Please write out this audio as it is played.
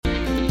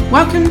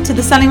Welcome to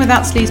the Selling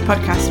Without Sleaze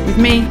podcast with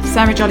me,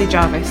 Sarah Jolly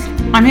Jarvis.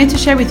 I'm here to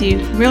share with you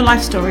real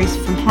life stories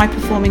from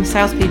high-performing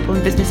salespeople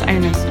and business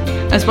owners,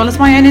 as well as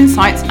my own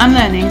insights and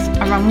learnings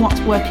around what's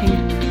working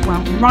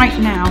well right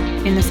now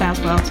in the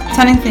sales world,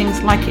 telling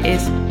things like it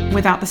is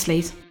without the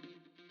sleaze.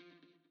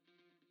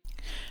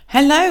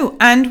 Hello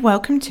and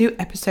welcome to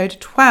episode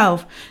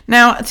 12.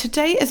 Now,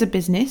 today as a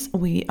business,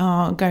 we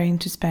are going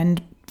to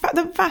spend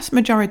the vast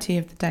majority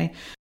of the day.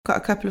 Got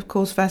a couple of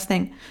calls first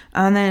thing,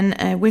 and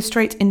then we're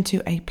straight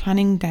into a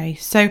planning day.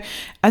 So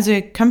as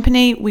a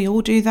company, we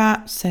all do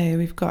that. So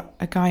we've got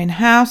a guy in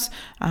house,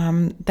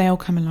 they'll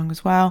come along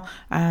as well,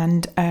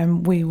 and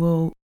we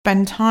will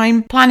spend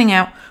time planning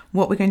out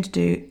what we're going to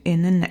do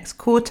in the next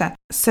quarter.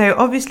 So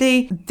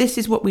obviously this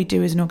is what we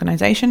do as an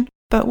organization,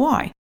 but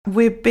why?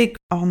 We're big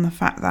on the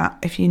fact that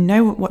if you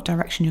know what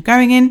direction you're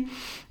going in,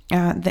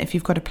 that if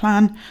you've got a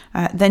plan,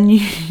 then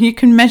you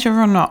can measure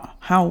or not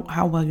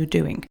how well you're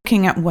doing.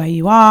 Looking at where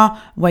you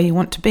are, where you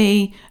want to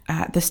be,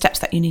 the steps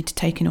that you need to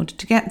take in order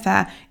to get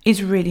there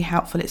is really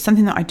helpful. It's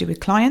something that I do with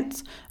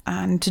clients,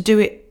 and to do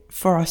it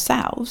for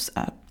ourselves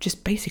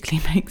just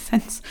basically makes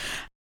sense.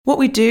 What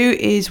we do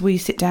is we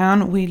sit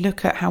down, we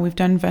look at how we've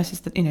done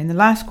versus in the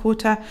last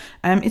quarter.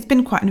 It's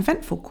been quite an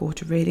eventful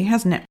quarter, really,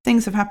 hasn't it?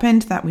 Things have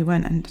happened that we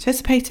weren't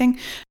anticipating.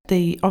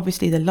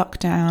 Obviously the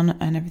lockdown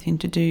and everything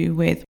to do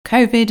with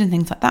COVID and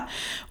things like that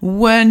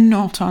were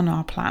not on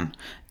our plan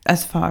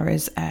as far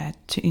as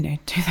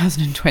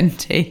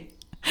 2020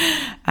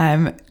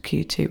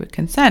 Q2 were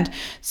concerned.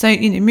 So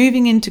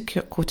moving into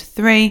quarter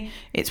three,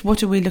 it's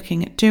what are we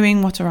looking at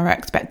doing, what are our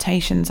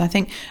expectations. I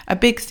think a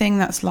big thing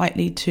that's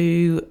likely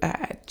to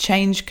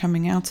change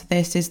coming out of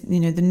this is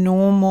the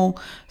normal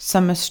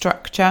summer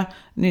structure.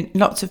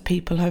 Lots of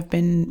people have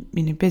been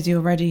busy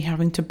already,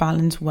 having to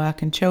balance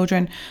work and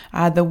children.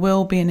 There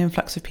will be an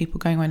influx of people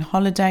going on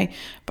holiday,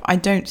 but I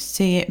don't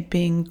see it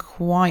being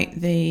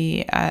quite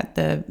the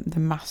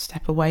mass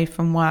step away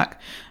from work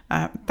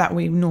that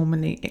we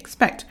normally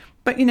expect.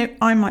 But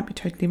I might be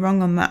totally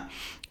wrong on that.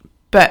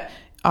 But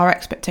our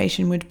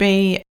expectation would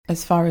be,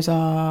 as far as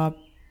our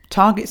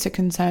targets are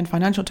concerned,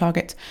 financial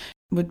targets,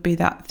 would be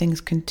that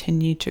things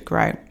continue to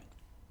grow.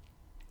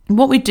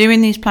 What we do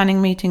in these planning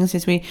meetings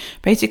is we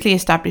basically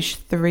establish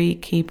 3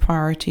 key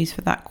priorities for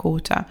that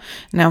quarter.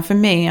 Now, for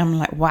me, I'm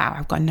like, wow,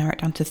 I've got to narrow it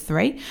down to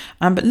 3.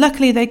 But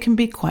luckily, they can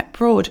be quite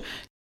broad.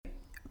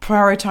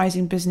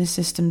 Prioritizing business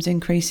systems,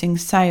 increasing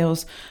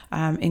sales,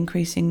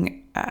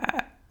 increasing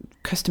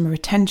customer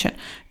retention,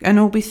 and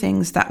all be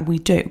things that we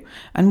do.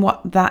 And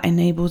what that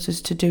enables us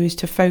to do is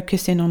to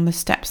focus in on the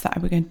steps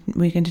that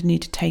we're going to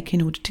need to take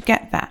in order to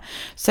get there.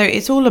 So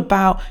it's all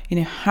about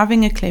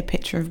having a clear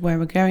picture of where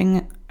we're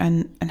going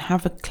and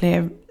have a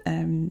clear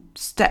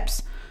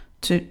steps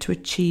to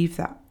achieve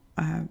that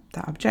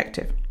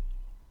objective.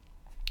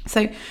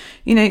 So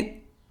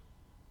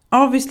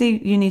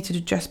obviously you need to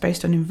adjust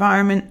based on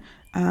environment.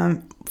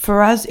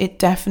 For us, it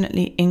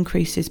definitely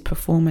increases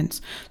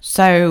performance.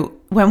 So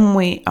when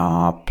we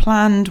are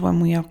planned, when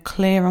we are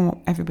clear on what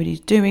everybody's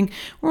doing,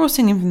 we're all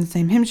singing from the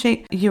same hymn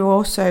sheet. You're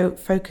also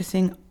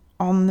focusing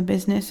on the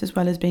business as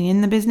well as being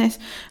in the business.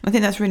 I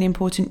think that's really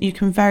important. You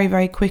can very,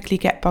 very quickly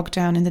get bogged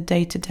down in the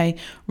day-to-day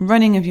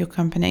running of your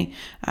company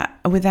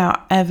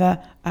without ever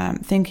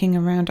thinking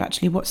around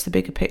actually what's the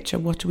bigger picture,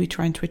 what are we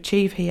trying to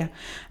achieve here.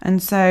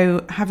 And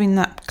so having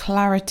that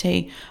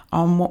clarity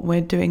on what we're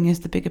doing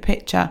is the bigger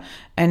picture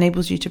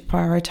enables you to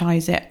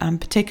prioritize it.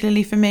 And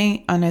particularly for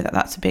me, I know that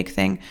that's a big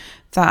thing,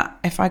 that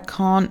if I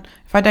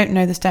don't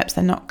know the steps,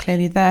 they're not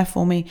clearly there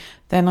for me,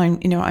 then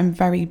I'm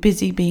very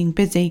busy being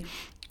busy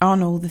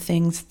on all the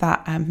things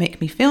that make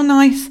me feel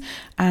nice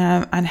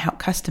and help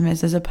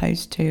customers, as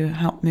opposed to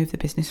help move the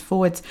business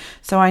forwards.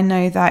 So I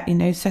know that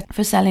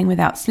for Selling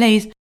Without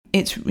Sleaze,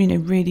 it's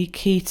really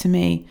key to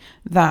me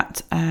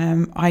that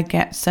I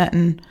get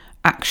certain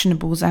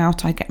actionables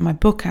out. I get my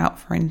book out,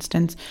 for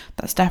instance.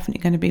 That's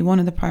definitely going to be one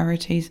of the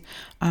priorities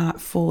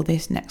for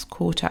this next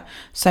quarter,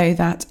 so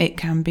that it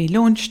can be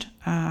launched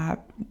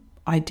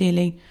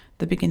ideally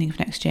the beginning of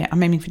next year.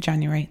 I'm aiming for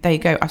January. There you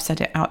go. I've said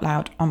it out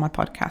loud on my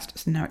podcast.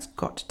 So now it's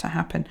got to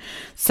happen.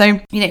 So,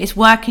 it's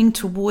working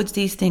towards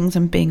these things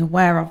and being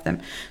aware of them.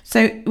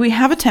 So we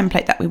have a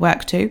template that we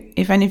work to.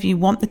 If any of you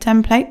want the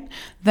template,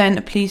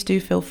 then please do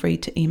feel free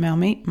to email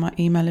me. My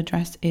email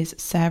address is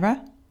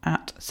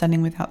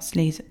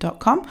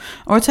sarah@sellingwithoutsleaze.com,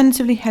 or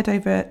alternatively head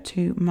over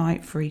to my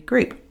free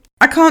group.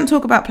 I can't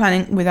talk about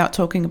planning without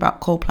talking about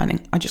call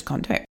planning. I just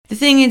can't do it. The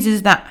thing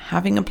is that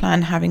having a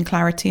plan, having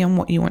clarity on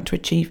what you want to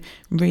achieve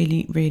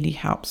really, really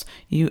helps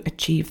you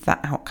achieve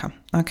that outcome.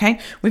 Okay?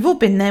 We've all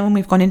been there when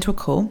we've gone into a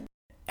call,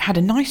 had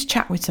a nice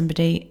chat with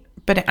somebody,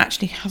 but it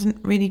actually hasn't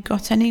really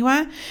got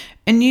anywhere.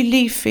 And you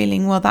leave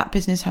feeling, well, that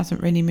business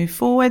hasn't really moved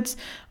forwards.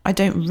 I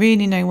don't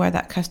really know where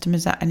that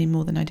customer's at any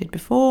more than I did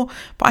before,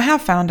 but I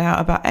have found out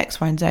about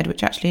X, Y, and Z,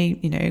 which actually,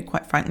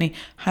 quite frankly,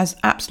 has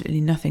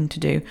absolutely nothing to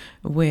do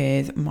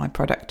with my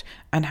product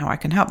and how I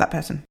can help that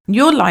person.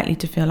 You're likely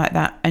to feel like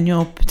that, and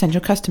your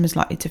potential customer's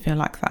likely to feel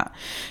like that.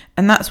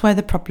 And that's where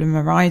the problem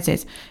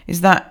arises,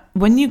 is that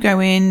when you go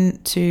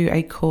into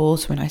a call,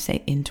 so when I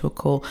say into a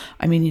call,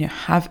 I mean,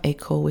 have a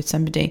call with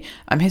somebody.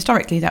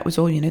 Historically, that was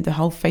all, the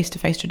whole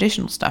face-to-face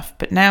traditional stuff.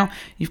 But now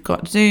you've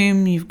got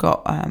Zoom, you've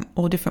got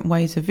all different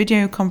ways of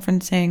video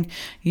conferencing,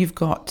 you've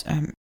got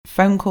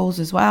phone calls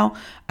as well,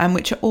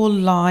 which are all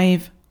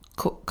live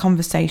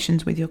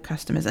conversations with your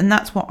customers. And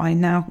that's what I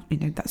now,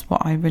 that's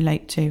what I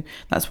relate to.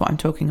 That's what I'm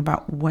talking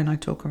about when I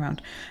talk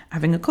around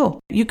having a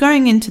call. You're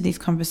going into these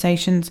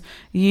conversations,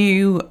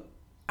 you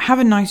have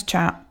a nice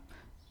chat,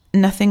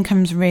 nothing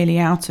comes really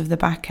out of the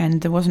back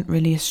end. There wasn't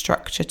really a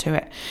structure to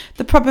it.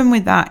 The problem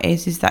with that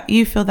is that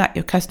you feel that,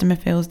 your customer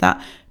feels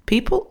that,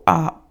 people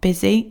are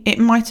busy. It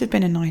might have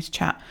been a nice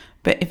chat,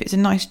 but if it's a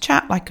nice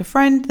chat like a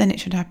friend, then it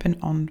should happen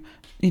on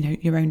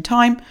your own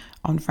time,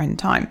 on friend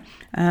time.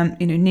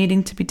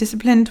 Needing to be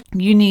disciplined,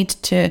 you need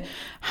to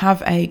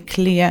have a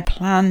clear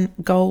plan,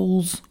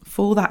 goals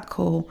for that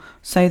call,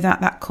 so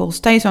that call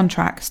stays on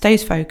track,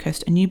 stays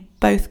focused, and you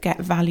both get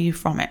value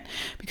from it.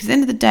 Because at the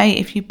end of the day,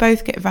 if you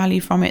both get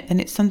value from it,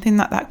 then it's something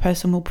that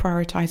person will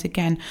prioritize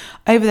again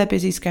over their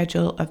busy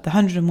schedule of the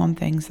 101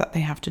 things that they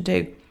have to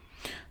do.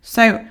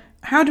 So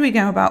how do we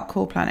go about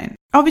call planning?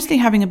 Obviously,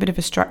 having a bit of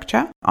a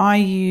structure. I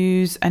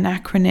use an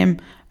acronym,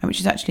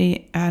 which is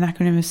actually an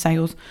acronym of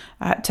sales,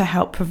 to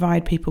help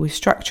provide people with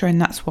structure, and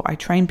that's what I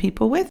train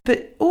people with.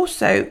 But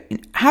also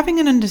having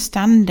an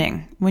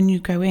understanding when you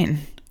go in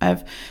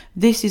of,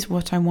 this is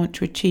what I want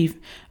to achieve.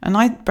 And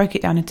I break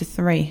it down into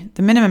 3.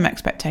 The minimum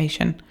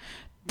expectation,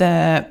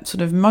 the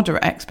sort of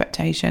moderate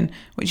expectation,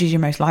 which is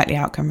your most likely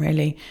outcome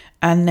really,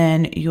 and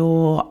then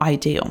your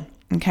ideal.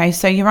 Okay,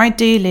 so your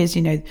ideal is,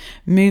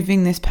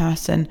 moving this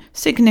person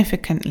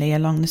significantly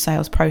along the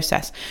sales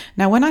process.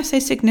 Now, when I say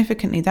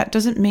significantly, that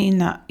doesn't mean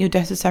that you're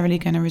necessarily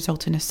going to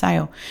result in a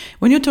sale.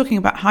 When you're talking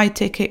about high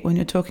ticket, when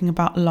you're talking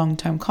about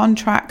long-term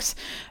contracts,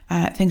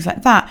 things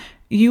like that,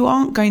 you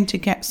aren't going to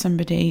get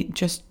somebody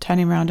just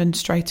turning around and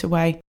straight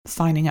away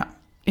signing up.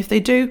 If they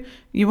do,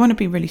 you want to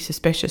be really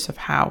suspicious of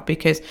how,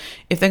 because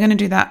if they're going to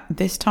do that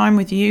this time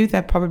with you,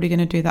 they're probably going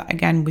to do that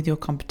again with your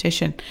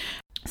competition.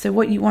 So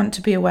what you want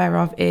to be aware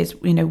of is,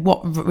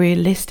 what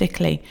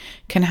realistically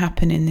can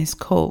happen in this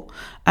call.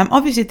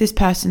 Obviously, if this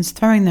person's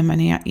throwing their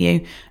money at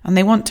you and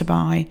they want to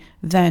buy,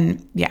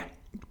 then yeah,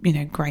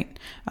 great.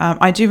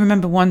 I do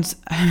remember once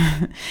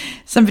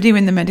somebody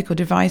in the medical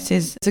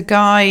devices, it's a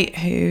guy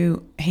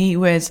who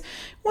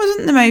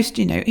wasn't the most,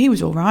 he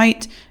was all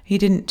right. He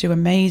didn't do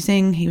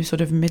amazing. He was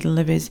sort of middle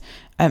of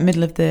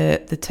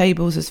the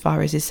tables as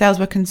far as his sales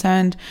were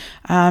concerned.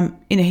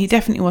 He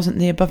definitely wasn't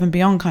the above and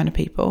beyond kind of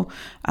people,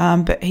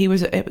 but he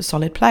was a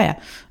solid player.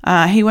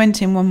 He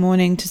went in one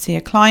morning to see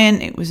a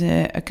client. It was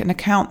an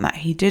account that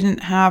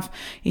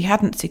he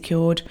hadn't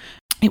secured.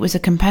 It was a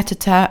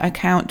competitor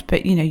account,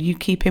 but you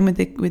keep in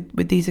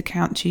with these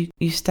accounts.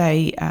 You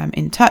stay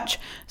in touch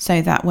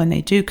so that when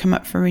they do come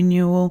up for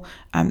renewal,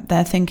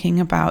 they're thinking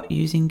about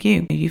using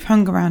you. You've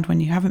hung around when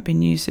you haven't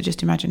been used, so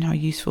just imagine how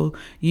useful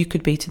you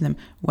could be to them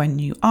when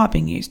you are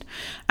being used.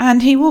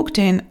 And he walked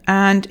in,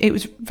 and it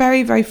was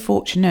very, very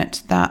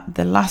fortunate that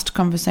the last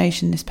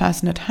conversation this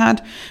person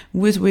had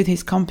was with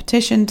his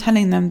competition,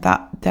 telling them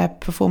that their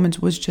performance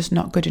was just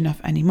not good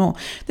enough anymore.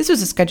 This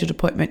was a scheduled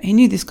appointment. He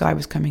knew this guy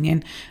was coming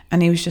in,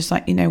 and he was just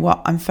like,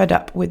 I'm fed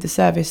up with the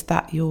service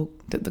that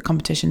the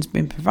competition's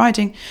been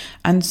providing,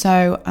 and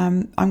so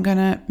I'm going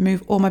to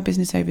move all my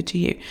business over to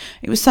you.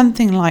 It was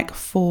something like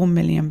 £4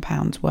 million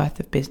worth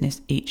of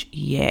business each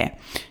year.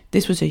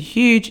 This was a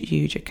huge,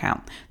 huge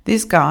account.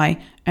 This guy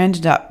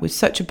ended up with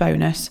such a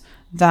bonus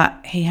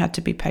that he had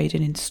to be paid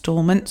in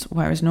installments,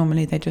 whereas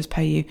normally they just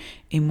pay you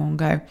in one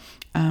go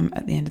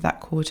at the end of that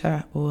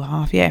quarter or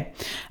half year.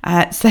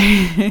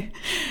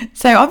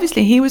 So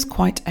obviously he was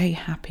quite a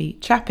happy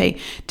chappy.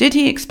 Did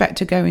he expect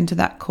to go into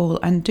that call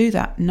and do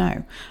that?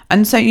 No.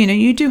 And so,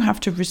 you do have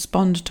to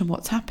respond to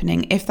what's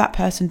happening. If that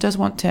person does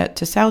want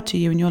to sell to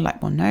you and you're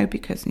like, well, no,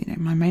 because,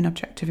 my main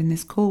objective in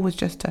this call was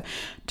just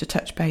to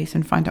touch base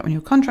and find out when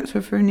your contracts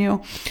were for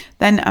renewal,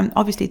 then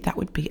obviously that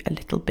would be a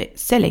little bit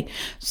silly.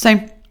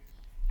 So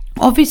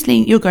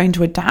obviously, you're going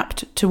to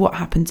adapt to what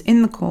happens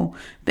in the call,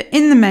 but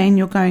in the main,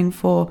 you're going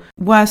for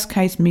worst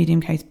case,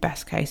 medium case,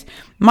 best case.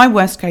 My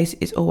worst case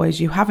is always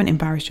you haven't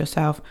embarrassed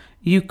yourself.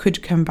 You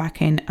could come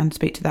back in and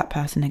speak to that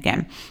person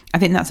again. I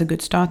think that's a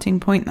good starting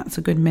point. That's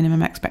a good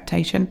minimum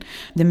expectation.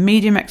 The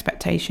medium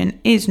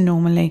expectation is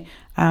normally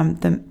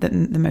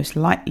the most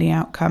likely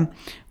outcome,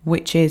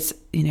 which is,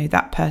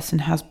 that person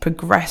has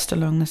progressed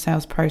along the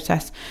sales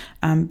process,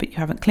 but you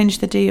haven't clinched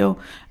the deal.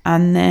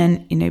 And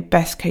then,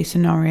 best case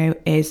scenario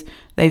is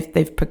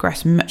they've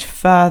progressed much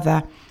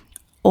further,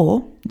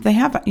 or they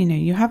have,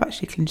 you have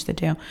actually clinched the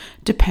deal,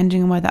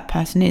 depending on where that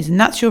person is. And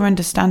that's your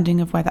understanding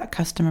of where that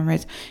customer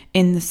is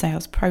in the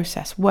sales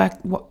process.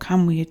 What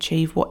can we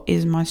achieve? What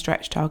is my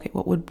stretch target?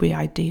 What would be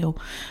ideal?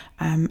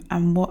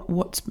 and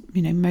what's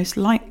most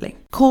likely.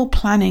 Call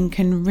planning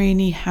can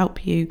really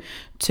help you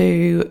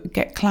to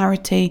get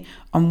clarity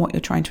on what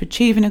you're trying to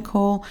achieve in a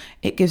call.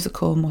 It gives the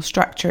call more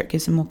structure, it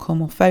gives the call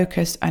more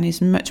focus, and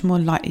is much more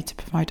likely to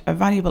provide a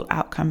valuable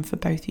outcome for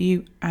both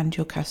you and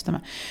your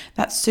customer.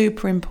 That's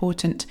super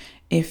important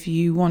if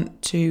you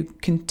want to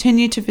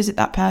continue to visit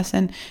that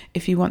person,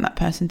 if you want that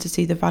person to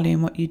see the value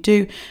in what you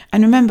do.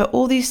 And remember,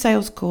 all these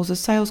sales calls, a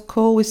sales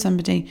call with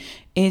somebody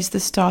is the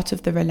start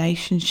of the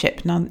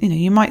relationship. Now,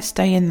 you might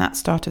stay in that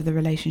start of the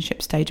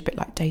relationship stage, a bit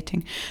like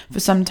dating, for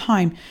some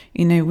time,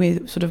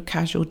 with sort of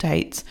casual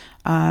dates,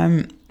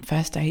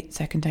 first date,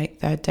 second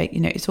date, third date,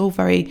 it's all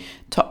very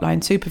top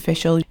line,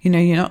 superficial.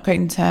 You're not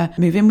going to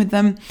move in with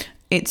them.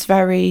 It's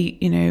very,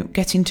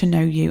 getting to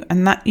know you,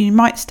 and that you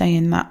might stay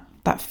in that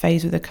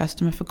phase with a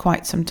customer for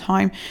quite some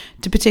time,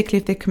 particularly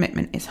if their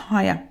commitment is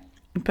higher.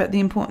 But the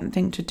important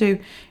thing to do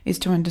is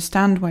to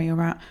understand where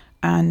you're at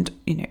and,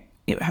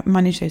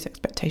 manage those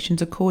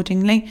expectations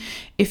accordingly.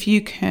 If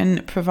you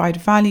can provide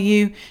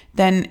value,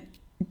 then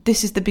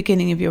this is the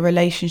beginning of your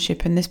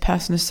relationship, and this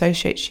person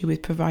associates you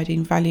with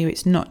providing value.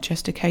 It's not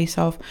just a case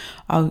of,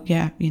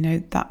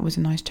 that was a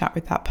nice chat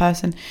with that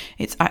person.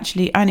 It's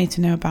actually, I need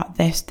to know about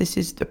this. This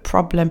is the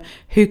problem.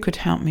 Who could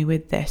help me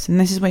with this? And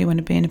this is where you want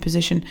to be in a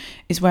position,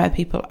 is where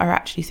people are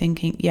actually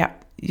thinking, yeah,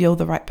 you're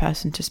the right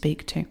person to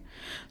speak to.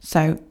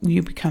 So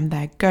you become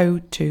their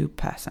go-to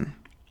person.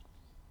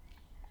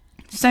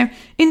 So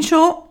in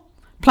short,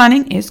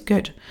 planning is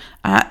good.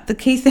 The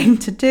key thing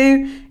to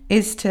do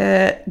is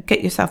to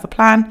get yourself a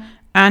plan,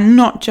 and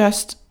not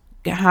just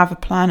have a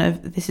plan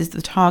of this is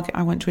the target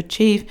I want to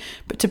achieve,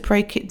 but to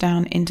break it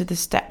down into the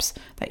steps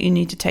that you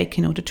need to take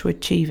in order to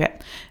achieve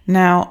it.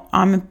 Now,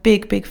 I'm a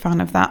big fan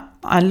of that.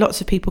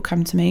 Lots of people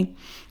come to me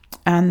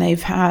and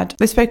they've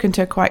spoken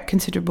to quite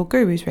considerable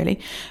gurus really,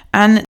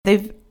 and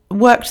they've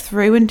worked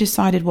through and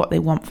decided what they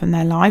want from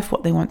their life,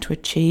 what they want to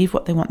achieve,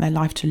 what they want their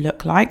life to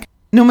look like.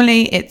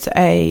 Normally it's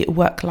a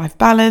work-life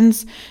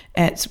balance.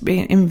 It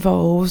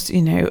involves,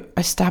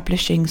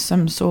 establishing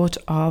some sort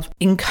of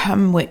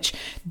income which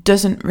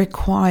doesn't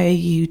require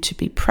you to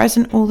be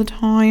present all the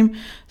time,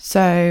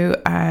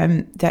 so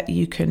that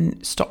you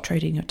can stop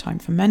trading your time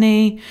for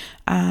money.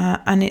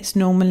 And it's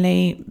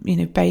normally,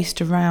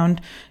 based around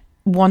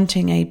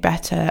wanting a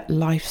better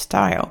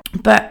lifestyle.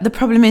 But the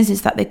problem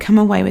is that they come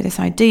away with this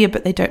idea,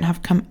 but they don't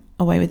have come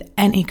away with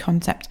any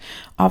concept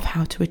of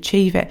how to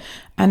achieve it.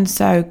 And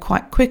so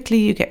quite quickly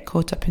you get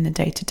caught up in the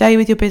day-to-day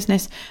with your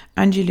business,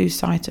 and you lose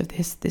sight of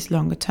this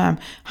longer term.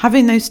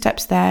 Having those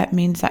steps there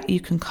means that you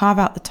can carve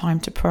out the time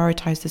to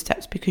prioritize the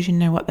steps, because you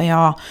know what they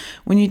are.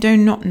 When you do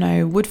not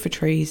know wood for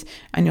trees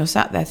and you're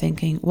sat there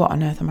thinking, what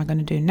on earth am I going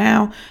to do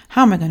now?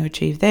 How am I going to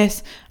achieve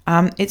this?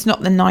 It's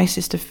not the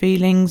nicest of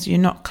feelings. You're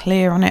not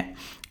clear on it,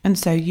 and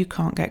so you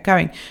can't get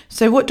going.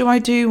 So what do I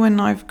do when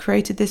I've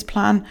created this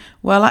plan?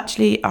 Well,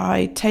 actually,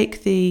 I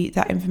take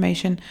that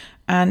information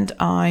and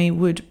I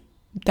would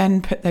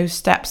then put those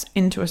steps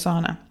into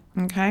Asana.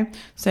 Okay,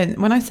 so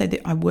when I say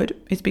that I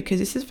would, it's because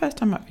this is the first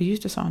time I've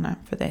used Asana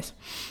for this.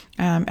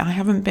 I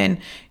haven't been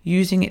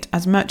using it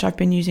as much. I've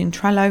been using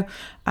Trello,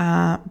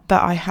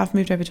 but I have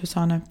moved over to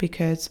Asana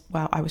because,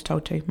 I was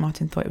told to.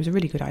 Martin thought it was a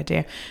really good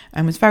idea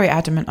and was very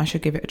adamant I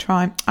should give it a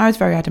try. I was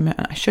very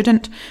adamant I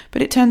shouldn't,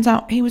 but it turns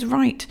out he was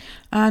right.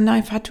 And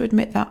I've had to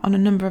admit that on a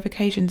number of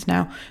occasions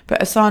now. But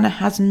Asana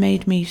has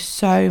made me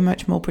so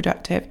much more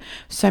productive,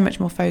 so much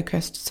more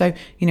focused. So,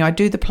 I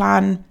do the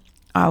plan,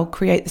 I'll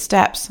create the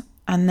steps,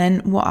 and then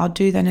what I'll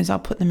do then is I'll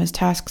put them as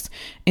tasks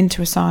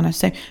into Asana.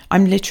 So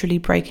I'm literally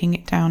breaking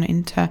it down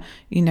into,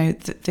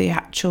 the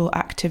actual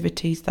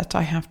activities that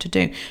I have to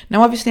do.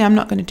 Now, obviously, I'm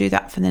not going to do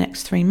that for the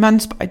next 3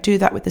 months, but I do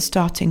that with the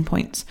starting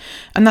points.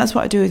 And that's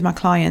what I do with my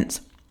clients.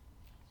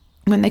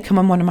 When they come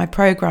on one of my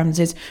programs,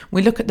 is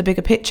we look at the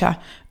bigger picture,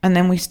 and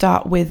then we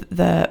start with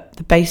the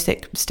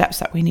basic steps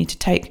that we need to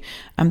take,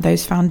 and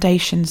those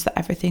foundations that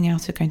everything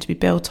else are going to be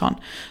built on.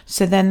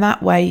 So then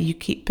that way you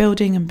keep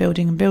building and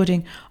building and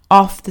building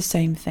off the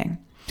same thing.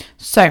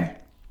 So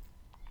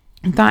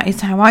that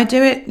is how I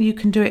do it. You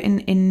can do it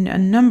in a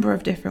number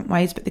of different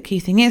ways, but the key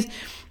thing is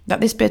that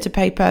this bit of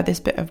paper,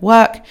 this bit of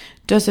work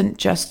doesn't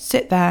just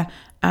sit there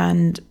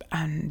and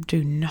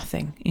do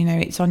nothing.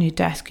 It's on your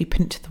desk, you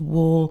pin it to the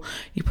wall,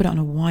 you put it on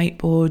a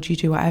whiteboard, you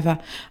do whatever,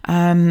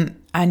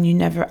 and you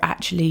never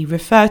actually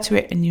refer to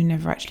it, and you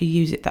never actually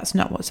use it. That's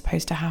not what's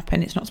supposed to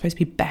happen. It's not supposed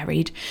to be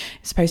buried.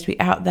 It's supposed to be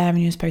out there,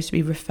 and you're supposed to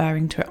be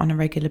referring to it on a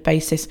regular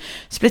basis,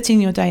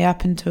 splitting your day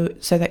up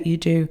so that you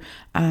do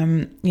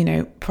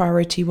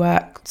priority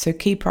work, so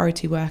key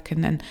priority work,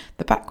 and then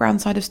the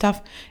background side of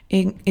stuff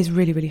is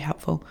really, really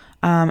helpful,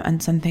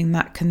 and something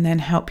that can then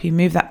help you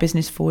move that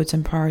business forwards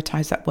and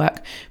prioritize that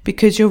work,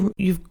 because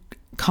you've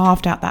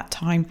carved out that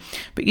time.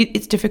 But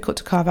it's difficult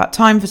to carve out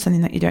time for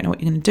something that you don't know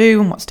what you're going to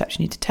do and what steps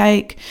you need to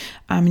take,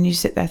 and you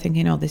sit there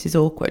thinking, oh, this is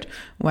awkward,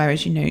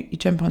 whereas you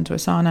jump onto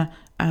Asana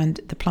and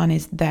the plan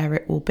is there.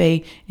 It will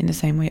be in the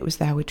same way it was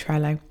there with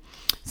Trello.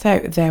 So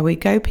there we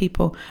go,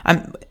 people.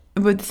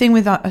 But the thing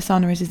with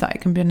Asana is that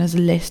it can be done as a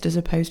list as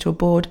opposed to a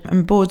board.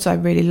 And boards I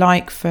really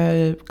like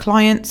for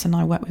clients, and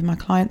I work with my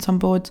clients on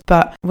boards.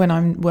 But when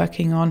I'm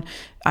working on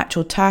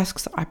actual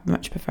tasks, I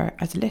much prefer it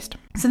as a list.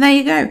 So there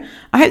you go.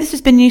 I hope this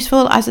has been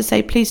useful. As I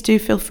say, please do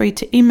feel free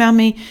to email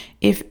me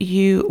if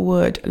you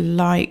would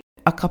like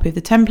a copy of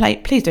the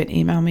template. Please don't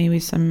email me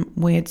with some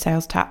weird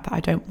sales tap that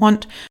I don't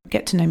want.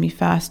 Get to know me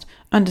first,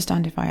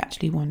 understand if I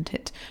actually want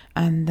it,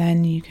 and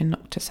then you can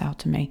look to sell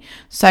to me.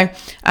 So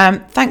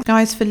thanks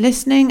guys for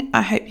listening.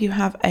 I hope you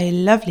have a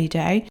lovely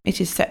day.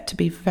 It is set to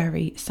be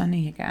very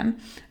sunny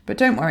again, but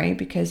don't worry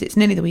because it's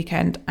nearly the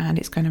weekend and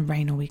it's going to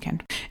rain all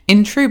weekend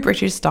in true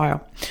British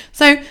style.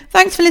 So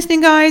thanks for listening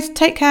guys,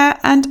 take care,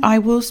 and I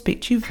will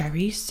speak to you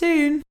very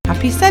soon.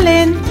 Happy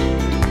selling!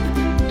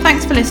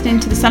 Thanks for listening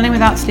to the Selling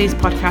Without Sleaze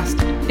podcast.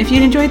 If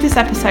you enjoyed this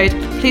episode,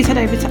 please head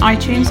over to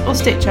iTunes or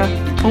Stitcher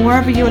or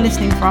wherever you're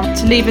listening from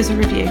to leave us a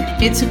review.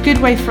 It's a good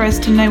way for us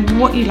to know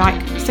what you like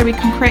so we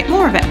can create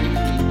more of it.